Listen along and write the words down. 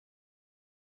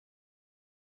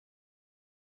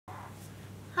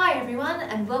everyone,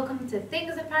 and welcome to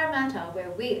Things at Parramatta,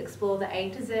 where we explore the A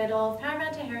to Z of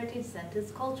Parramatta Heritage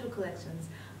Centre's cultural collections.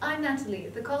 I'm Natalie,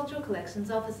 the Cultural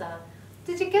Collections Officer.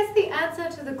 Did you guess the answer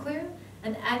to the clue?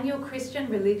 An annual Christian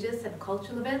religious and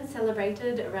cultural event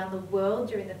celebrated around the world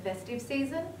during the festive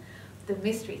season. The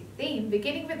mystery theme,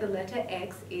 beginning with the letter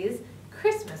X, is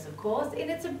Christmas, of course, in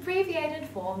its abbreviated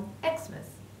form,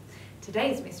 Xmas.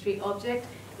 Today's mystery object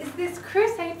is this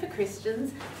Crusade for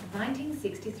Christians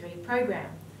 1963 program.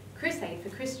 Crusade for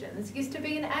Christians used to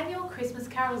be an annual Christmas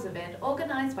carols event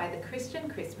organised by the Christian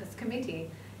Christmas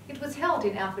Committee. It was held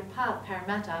in Alfred Park,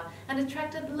 Parramatta, and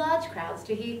attracted large crowds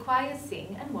to hear choirs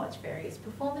sing and watch various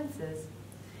performances.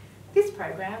 This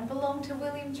program belonged to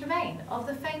William Tremaine of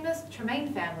the famous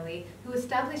Tremaine family, who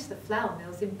established the flour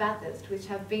mills in Bathurst, which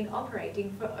have been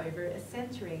operating for over a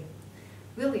century.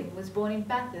 William was born in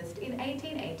Bathurst in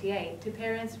 1888 to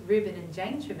parents Reuben and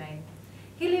Jane Tremaine.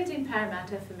 He lived in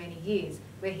Parramatta for many years,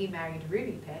 where he married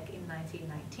Ruby Peck in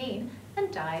 1919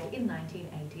 and died in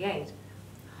 1988.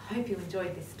 I hope you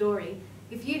enjoyed this story.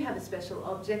 If you have a special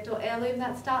object or heirloom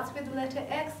that starts with the letter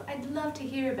X, I'd love to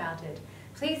hear about it.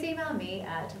 Please email me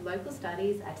at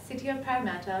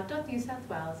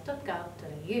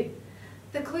localstudies@cityofparramatta.newsouthwales.gov.au.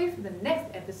 The clue for the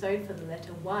next episode for the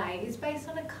letter Y is based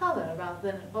on a colour rather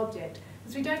than an object,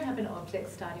 as we don't have an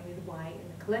object starting with Y in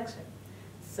the collection.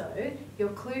 So, your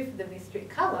clue for the mystery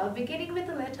colour beginning with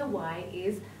the letter Y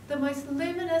is the most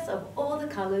luminous of all the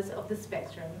colours of the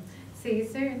spectrum. See you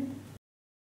soon!